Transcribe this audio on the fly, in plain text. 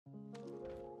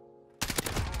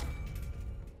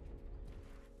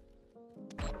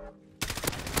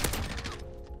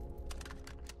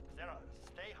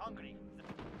hungry.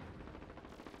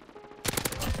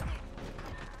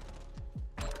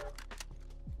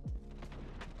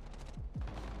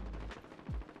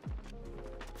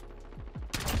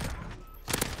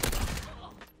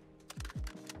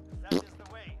 That is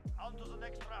the way. On to the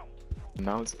next round.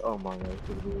 Now it's oh my god.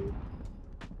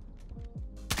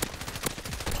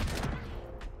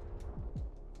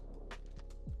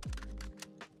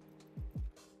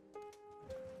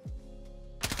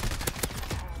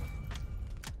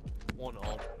 One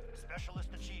off. Specialist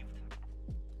achieved.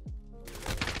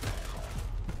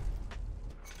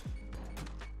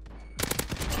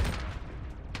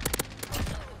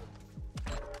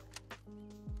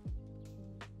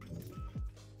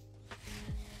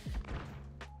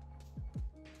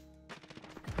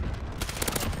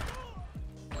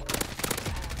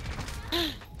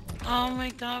 Oh my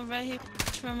god, right here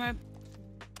from my.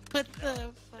 What the Stay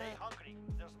fuck? hungry.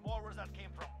 There's more where that came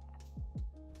from.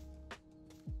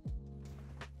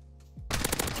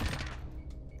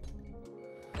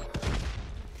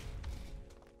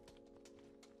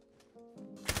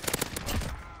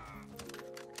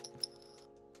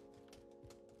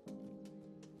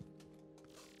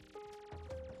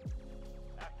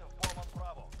 Active form on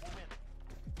Bravo. Move in.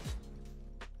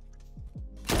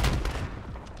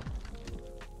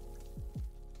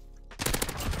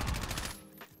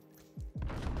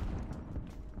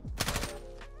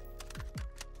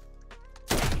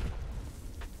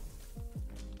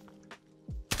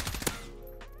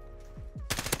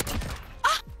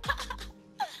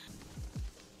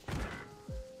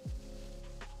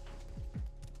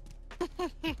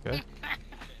 Okay.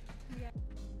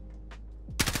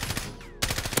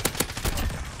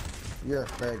 You're a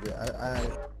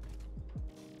faggot.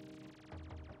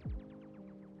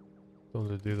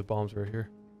 Those do the bombs right here.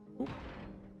 Ooh.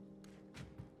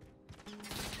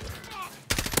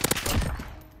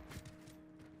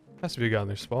 Has to be a guy in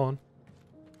their spawn.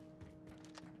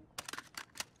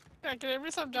 Yeah, can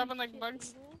everybody stop dropping like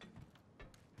bugs?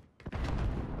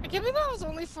 I can't believe that was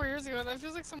only 4 years ago. That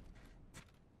feels like some.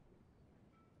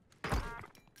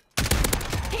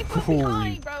 Keep from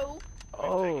behind, bro.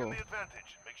 Oh. Taking the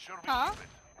advantage. Make sure we Huh?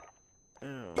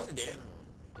 keep it.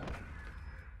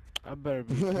 I better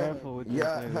be careful with these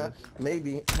Yeah, niggas.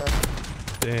 maybe.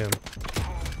 Damn.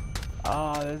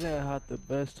 Ah, this nigga had the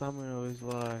best timing of his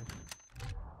life.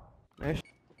 Next.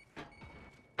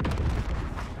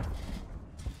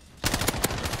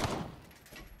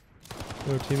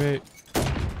 No teammate.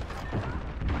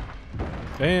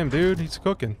 Damn, dude, he's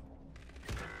cooking.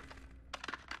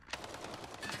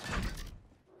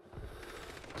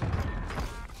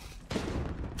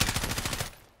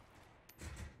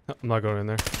 No, I'm not going in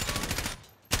there.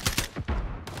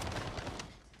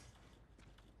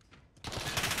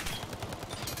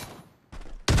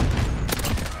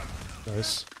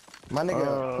 Nice. My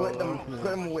nigga, put them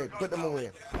away, put them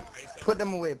away. Put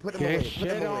them away, put them away, Get put shit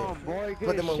them away. on, boy. Put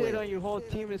Get them shit away. on. Your whole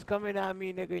team is coming at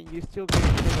me, nigga, and you still get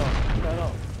shit on. Shut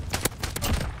up.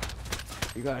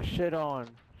 You got shit on.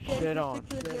 Shit on.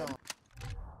 Shit on.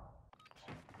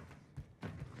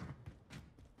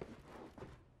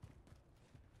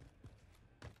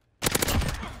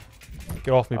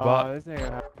 Get off me, bot. This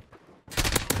nigga.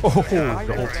 Oh,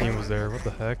 the whole team was there. What the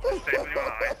heck?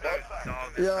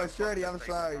 Yo, Shreddy, I'm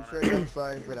sorry. Shreddy, I'm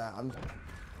sorry for that.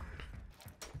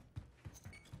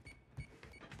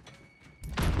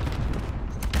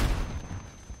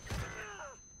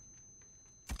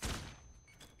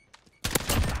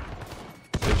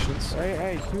 Patience.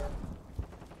 Hey, shoot.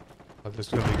 Oh, there's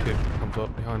gonna be a kid who comes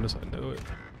up behind us. I know it.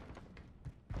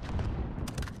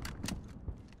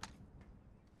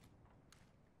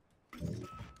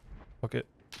 Fuck it.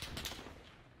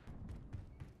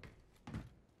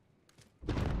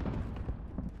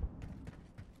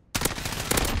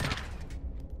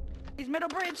 He's middle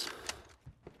bridge.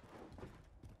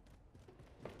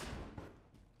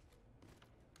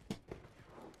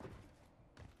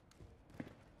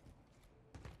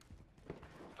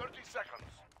 Seconds.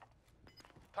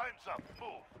 Time's up.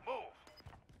 Move.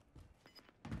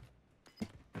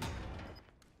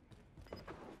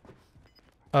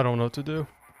 I don't know what to do.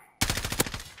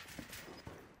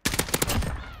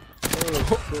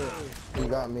 Oh, shit. He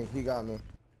got me. He got me.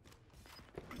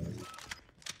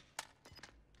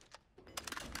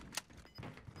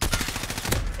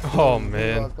 Oh I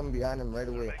man. was coming behind him right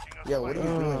away. Yeah, what are you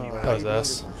doing, bro? That was Why you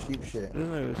ass. doing this cheap shit. This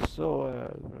nigga's so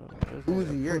ass, bro. This Uzi,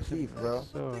 nigga you're pussy, cheap, bro.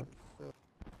 So,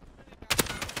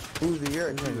 Uzi,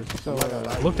 you're This nigga's cheap. so I'm not gonna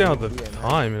lie, Look you down at the cheating, man.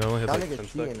 time and I only had That like 10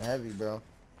 nigga's cheating seconds. heavy, bro.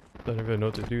 Don't even know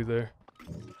what to do there.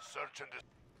 Search and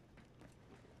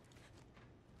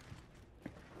I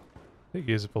think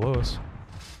he is below us.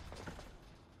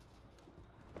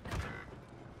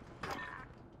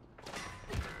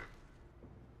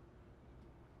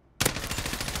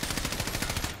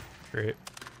 Great.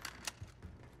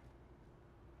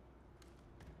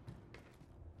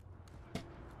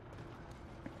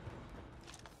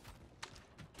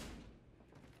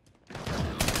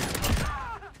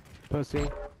 Pussy.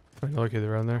 Another kid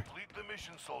around there. Complete the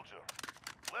mission, soldier.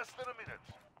 Less than a minute.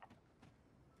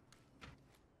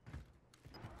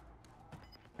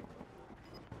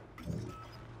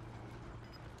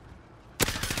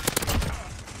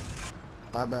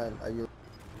 My bad. Are you?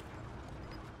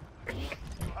 You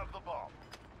have the bomb.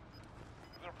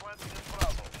 They're planting in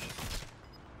Bravo.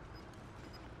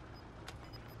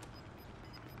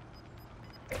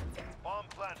 Bomb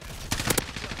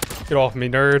planted. Get off me,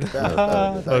 nerd. That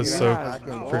That was so I can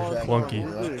freaking check, clunky.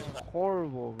 bro. This is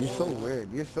horrible, bro. You're so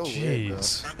weird. You're so weird,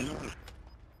 Jeez.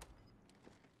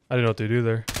 I didn't know what to do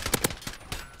there.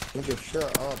 bro. Nigga,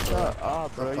 shut up, bro. Shut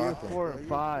up, bro. Stop You're talking. 4 and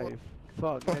 5.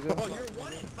 Fuck, nigga.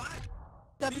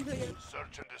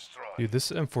 Search and destroy. Dude,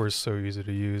 this M4 is so easy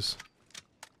to use.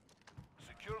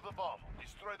 Secure the bomb.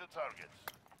 Destroy the targets.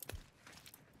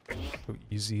 So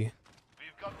easy.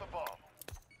 We've got the bomb.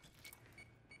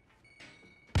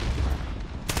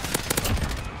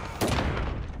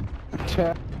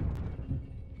 Check.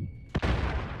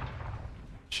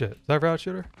 Shit. Is that route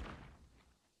shooter?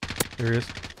 There he is.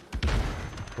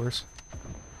 Of course.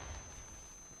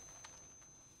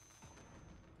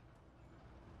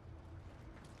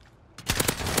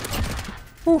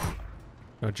 Whew.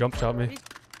 No, jump shot me.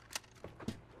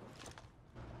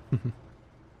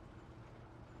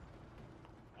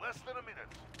 Less than a minute.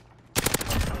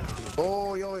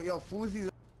 Oh, yo, Fuzi's.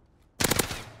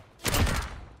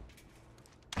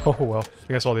 Oh well.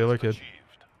 I guess all the other kid. Achieved.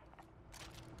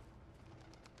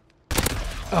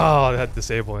 Oh, that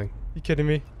disabling. You kidding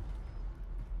me?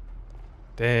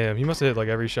 Damn, he must have hit like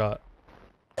every shot.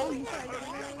 Let's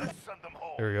send them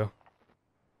home. There we go.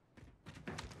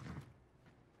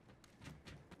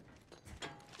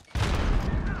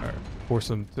 Alright, force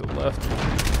him to the left.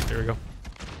 There we go.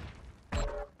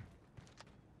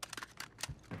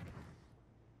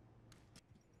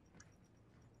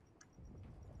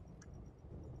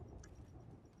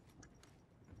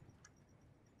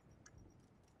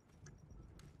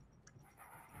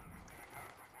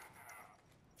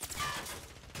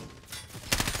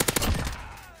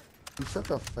 You're such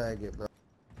a faggot, bro.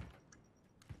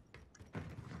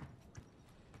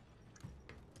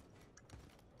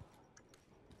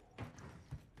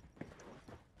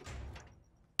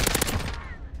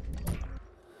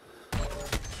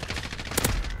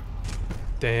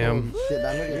 Damn. Oh, shit,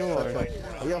 that nigga You is are- such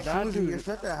a... Yo, that Fuzi, dude- you're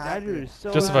such a That hacker. dude is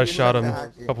so Just if I happy. shot him You're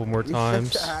a such couple more You're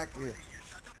times. such a hacker.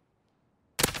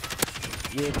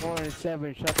 You're 4 and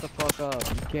 7. Shut the fuck up.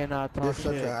 You cannot You're talk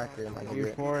such a shit. hacker, my You're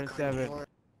nigga. 4 and 7.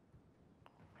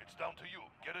 It's down to you.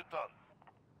 Get it done.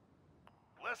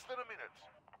 Less than a minute.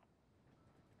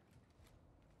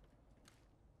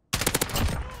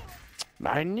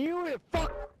 I knew it.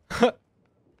 Fuck.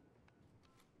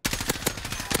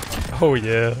 Oh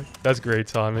yeah, that's great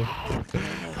timing.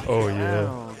 Oh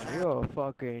yeah. Damn, you're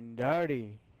fucking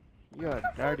dirty. You're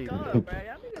dirty. Fuck bitch. up, bro.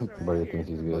 Y'all niggas are Brother weird. thinks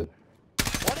he's good. I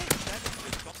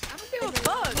don't give a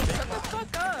fuck. Shut the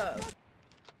fuck up.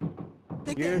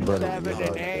 You're Brother, 7 you're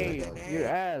and 8. You're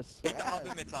ass.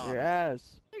 You're ass.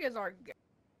 Niggas are gay.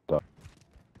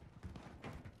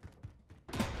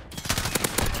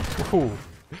 Ooh.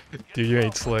 Dude, you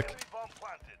ain't slick. Enemy bomb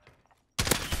planted.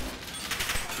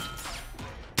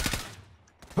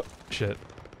 Shit.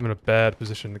 I'm in a bad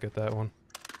position to get that one.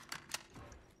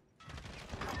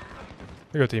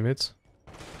 There you go, teammates.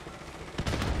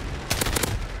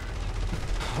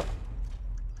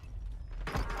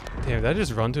 Damn, did I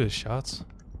just run to his shots?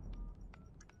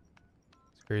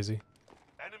 It's crazy.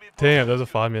 Enemy bomb Damn, that was a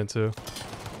 5-man too.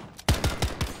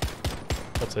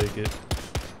 I'll take it.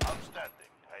 outstanding.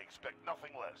 I expect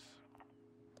nothing less.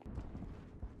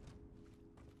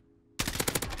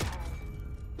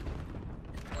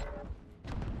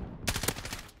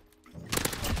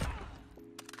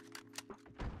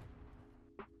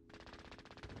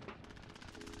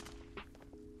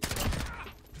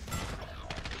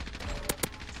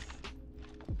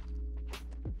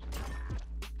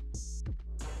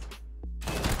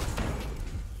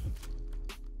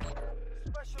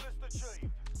 Specialist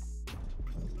achieved.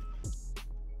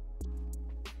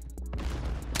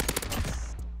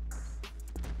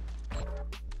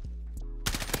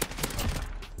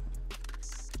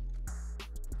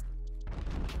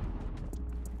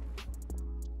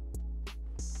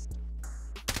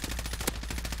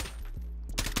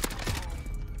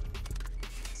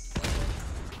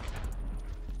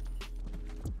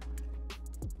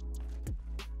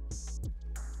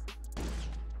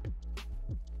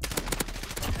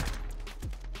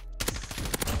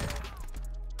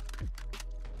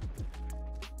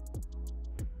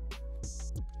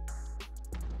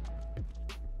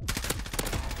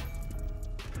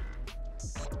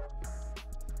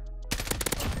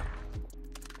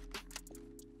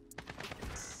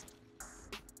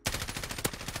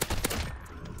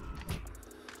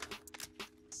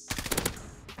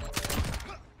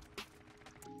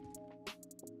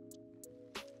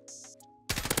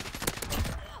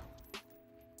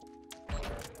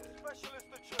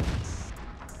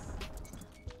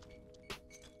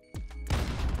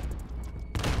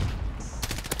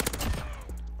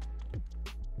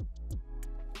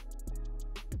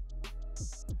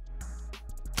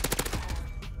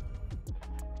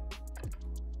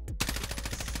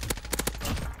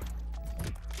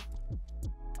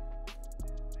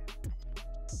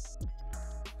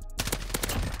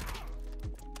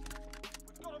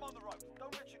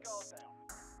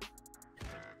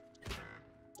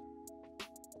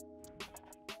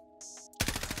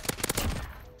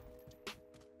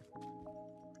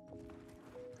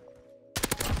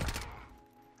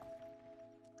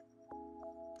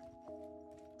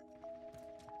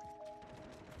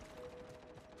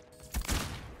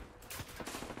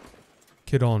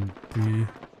 Kid on B.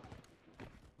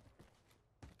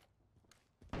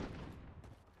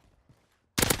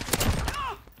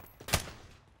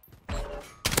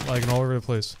 Lagging all over the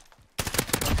place.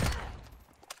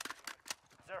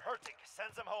 They're hurting.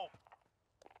 Send them home.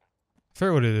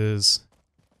 Fair what it is.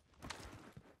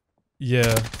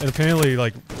 Yeah, and apparently,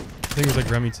 like, things like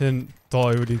Remington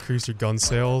thought it would increase your gun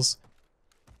sales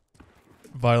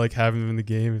by, like, having them in the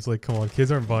game. It's like, come on,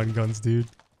 kids aren't buying guns, dude.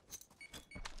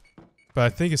 But I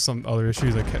think it's some other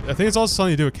issues. Like, I think it's also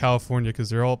something to do with California, because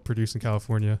they're all produced in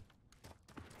California.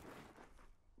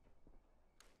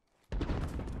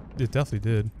 It definitely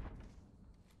did.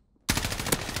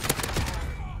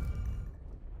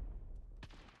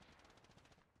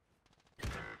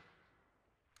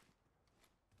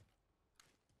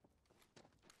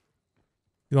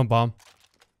 You want bomb?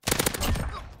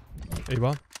 A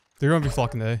bomb? They're gonna be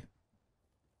flocking to A.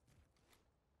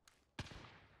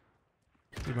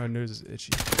 Dude, my nose is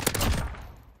itchy.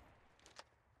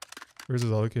 Where's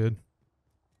this other kid?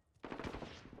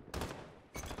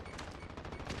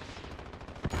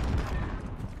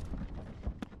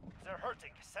 They're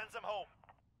hurting. Send them home.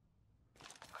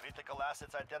 Critical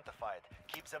assets identified.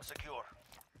 Keep them secure.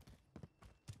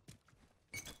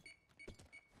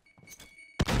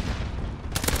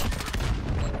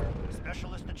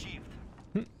 Specialist achieved.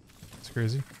 It's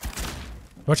crazy.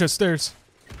 Watch out stairs.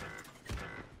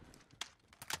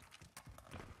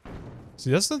 See,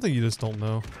 that's something you just don't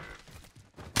know.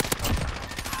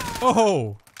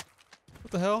 Oh!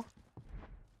 What the hell?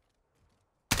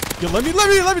 Yo, let me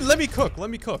cook.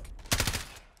 Let me cook.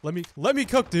 Let me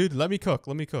cook, dude. Let me cook.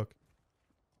 Let me cook.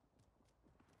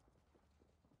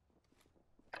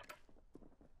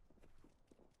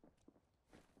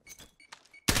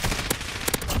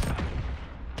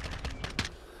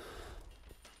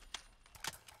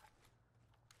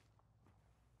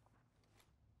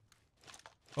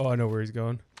 Oh, I know where he's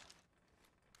going.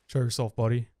 Show yourself,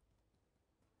 buddy.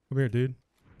 Come here, dude.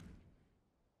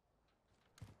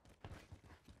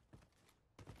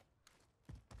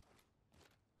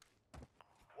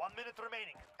 One minute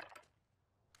remaining.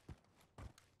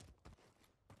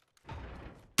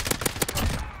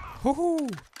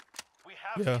 Woohoo! We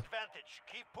have Yeah. the advantage.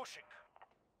 Keep pushing.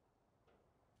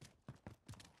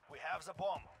 We have the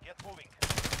bomb. Get moving.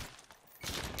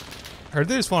 I heard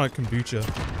they just want a kombucha.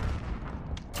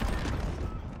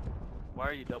 Why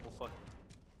are you double fucking?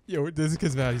 Yo, this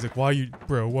kid's mad. He's like, why you,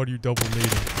 bro, what are you double mating?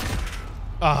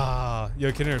 Ah,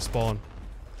 yo, kid in there spawn.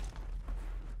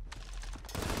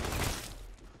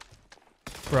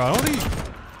 Bro, I don't think.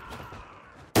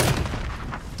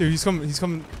 Dude, he's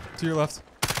coming to your left.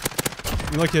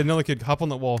 Another kid, hop on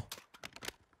that wall.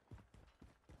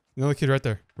 Another kid right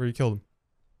there, where you killed him.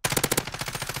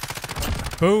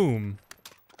 Boom.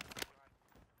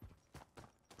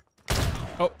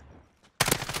 Oh.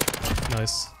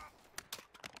 Nice.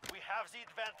 We have the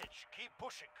advantage. Keep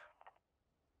pushing.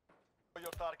 For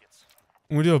your targets.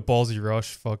 I'm gonna do a ballsy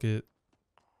rush. Fuck it.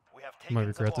 We have I taken might the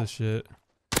regret bomb. this shit.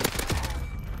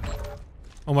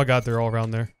 Oh my god, they're all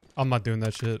around there. I'm not doing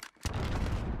that shit.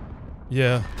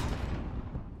 Yeah.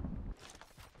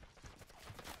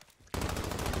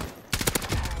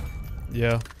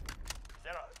 Yeah.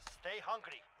 Zera, stay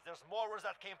hungry. There's more where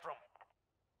that came from.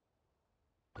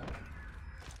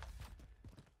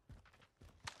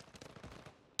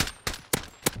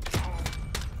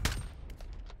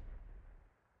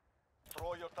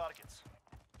 Throw your targets.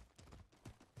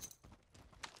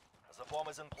 The bomb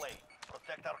is in play.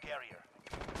 Protect our carrier.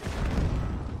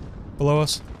 Below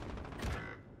us.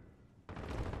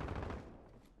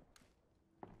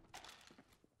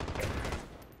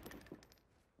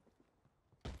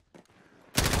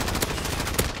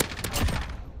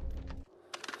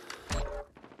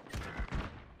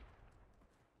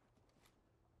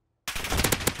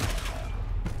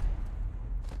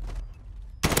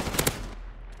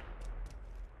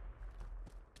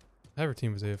 Every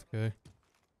team was AFK.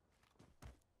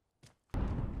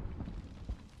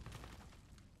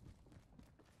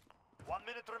 One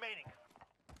minute remaining.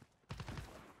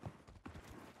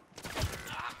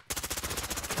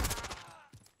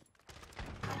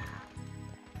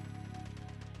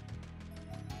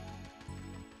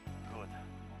 Good.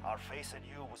 Our face in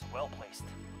you was well placed.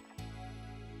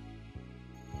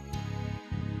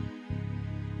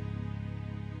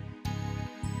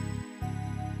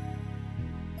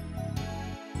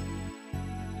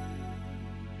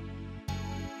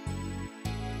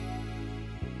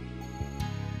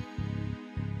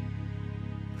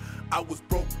 I was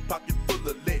broke, pocket full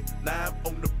of lead. Now I'm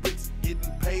on the bricks, getting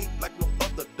paid like no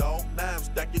other dog. Now I'm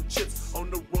stacking chips on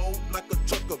the road like a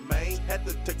trucker, man. Had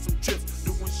to take some trips,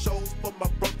 doing shows for my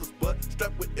brothers, but strapped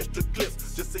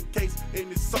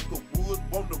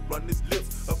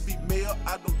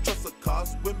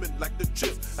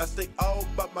I stay all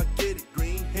about my get it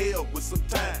green. Hell with some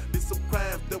time. Did some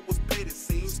crimes that was petty,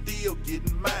 seen still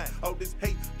getting mine. All this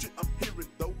hate